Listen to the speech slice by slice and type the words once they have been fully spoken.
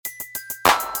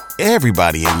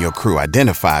Everybody in your crew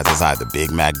identifies as either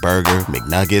Big Mac Burger,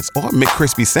 McNuggets, or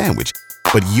McCrispy Sandwich.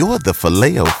 But you're the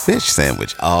Filet-O-Fish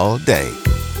Sandwich all day.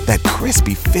 That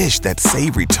crispy fish, that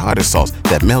savory tartar sauce,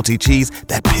 that melty cheese,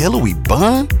 that pillowy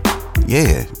bun.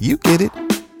 Yeah, you get it.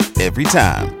 Every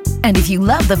time. And if you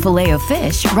love the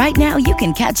Filet-O-Fish, right now you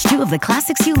can catch 2 of the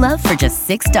classics you love for just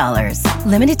 $6.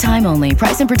 Limited time only.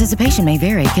 Price and participation may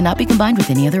vary. Cannot be combined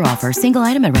with any other offer. Single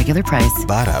item at regular price.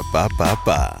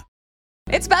 Ba-da-ba-ba-ba.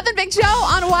 It's Beth and Big Joe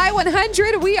on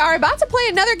Y100. We are about to play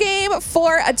another game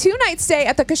for a 2-night stay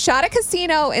at the Coushatta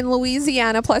Casino in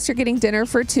Louisiana. Plus, you're getting dinner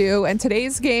for 2. And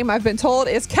today's game, I've been told,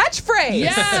 is Catchphrase.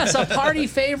 Yes, a party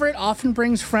favorite. Often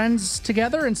brings friends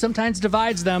together and sometimes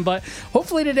divides them. But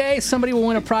hopefully today, somebody will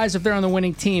win a prize if they're on the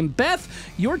winning team. Beth,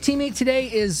 your teammate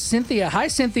today is Cynthia. Hi,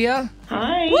 Cynthia.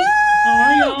 Hi. Woo! How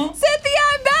are y'all? Cynthia,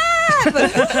 I'm Beth.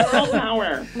 Girl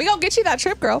power. We gonna get you that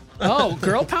trip, girl. Oh,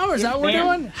 girl power, is that what we're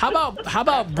doing? How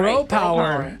about bro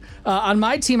power? On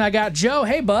my team, I got Joe.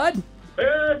 Hey, bud.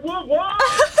 Yeah,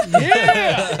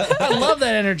 I love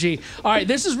that energy. All right,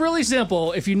 this is really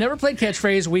simple. If you never played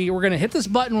Catchphrase, we're going to hit this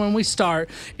button when we start,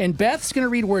 and Beth's going to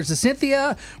read words to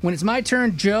Cynthia. When it's my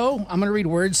turn, Joe, I'm going to read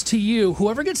words to you.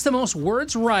 Whoever gets the most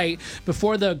words right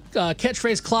before the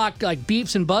Catchphrase clock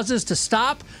beeps and buzzes to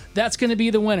stop, that's going to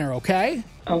be the winner, okay?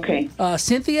 Okay.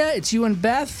 Cynthia, it's you and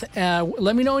Beth.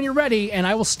 Let me know when you're ready, and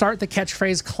I will start the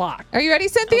Catchphrase clock. Are you ready,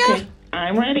 Cynthia? Okay.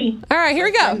 I'm ready. All right, here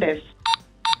we go. This.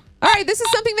 All right, this is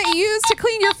something that you use to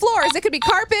clean your floors. It could be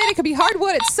carpet, it could be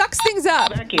hardwood. It sucks things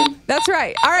up. Vacuum. That's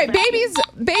right. All right, babies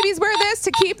wear this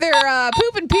to keep their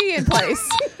poop and pee in place.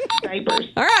 Diapers.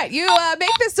 All right, you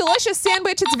make this delicious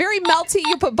sandwich. It's very melty.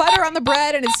 You put butter on the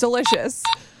bread, and it's delicious.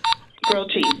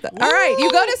 Grilled cheese. All right,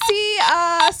 you go to see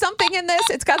something in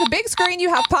this. It's got the big screen. You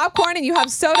have popcorn, and you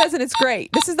have sodas, and it's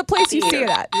great. This is the place you see it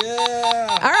at.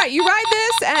 Yeah. All right, you ride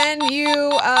this, and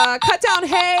you cut down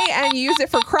hay, and you use it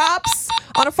for crops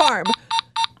on a farm.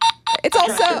 It's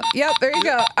also, yep, there you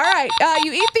go. All right,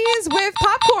 you eat these with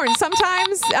popcorn.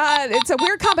 Sometimes it's a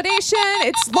weird combination.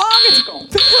 It's long.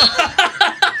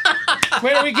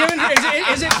 Wait, are we giving?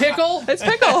 Is it pickle? It's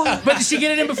pickle. But did she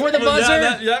get it in before the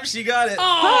buzzer? Yep, she got it. Oh,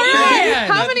 All right, man.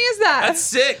 how many is that? That's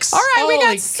 6. All right, we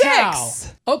Holy got 6. cow.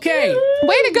 Okay.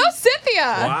 Way to go, Cynthia.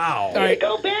 Wow. All right.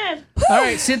 Go Beth. All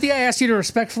right, Cynthia, I asked you to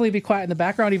respectfully be quiet in the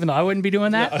background, even though I wouldn't be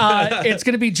doing that. It's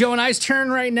going to be Joe and I's turn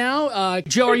right now.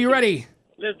 Joe, are you ready?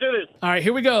 Let's do this. All right,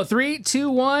 here we go. 3, 2,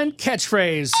 1,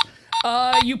 Catchphrase.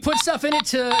 You put stuff in it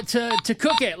to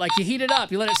cook it, like you heat it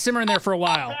up. You let it simmer in there for a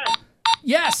while.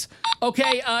 Yes.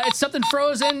 Okay, it's something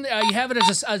frozen. You have it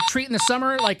as a treat in the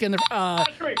summer, like in the...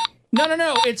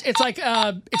 No. It's like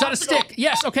it's on a stick.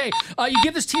 Yes. Okay. You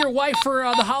give this to your wife for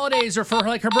the holidays or for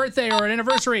her birthday or an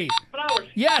anniversary. Flowers.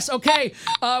 Yes. Okay.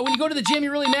 When you go to the gym,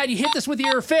 you're really mad. You hit this with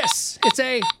your fists. It's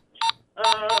a.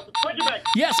 Punch bag.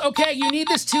 Yes. Okay. You need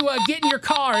this to get in your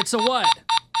car. It's a what?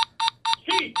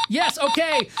 Cheese. Yes.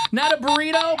 Okay. Not a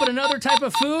burrito, but another type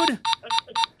of food.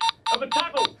 Of a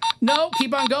taco. No.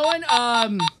 Keep on going. Not.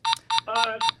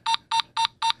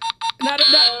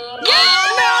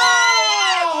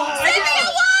 Cynthia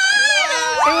won!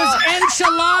 It was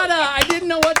enchilada. I didn't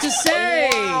know what to say.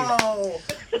 Wow.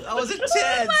 That was intense.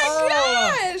 Oh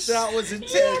my gosh. That was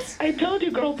intense. I told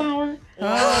you, girl power.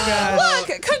 Oh gosh.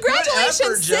 Look, congratulations, Good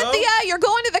effort, Joe. Cynthia. You're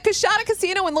going to the Coushatta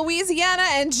Casino in Louisiana.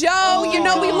 And Joe, you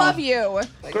know we love you.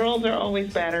 Girls are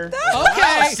always better.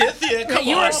 Okay. Cynthia, come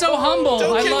You on. are so humble.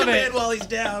 Don't I kick love a man it. while he's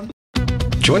down.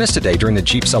 Join us today during the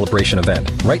Jeep Celebration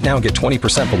event. Right now, get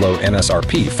 20% below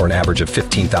MSRP for an average of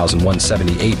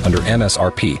 $15,178 under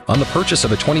MSRP on the purchase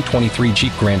of a 2023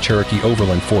 Jeep Grand Cherokee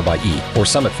Overland 4xE or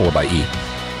Summit 4xE.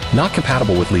 Not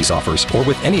compatible with lease offers or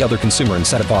with any other consumer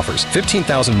incentive offers.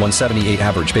 $15,178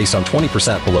 average based on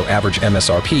 20% below average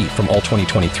MSRP from all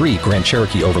 2023 Grand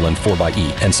Cherokee Overland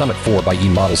 4xE and Summit 4xE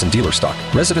models in dealer stock.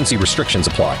 Residency restrictions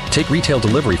apply. Take retail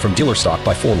delivery from dealer stock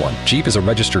by 4/1. Jeep is a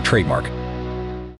registered trademark.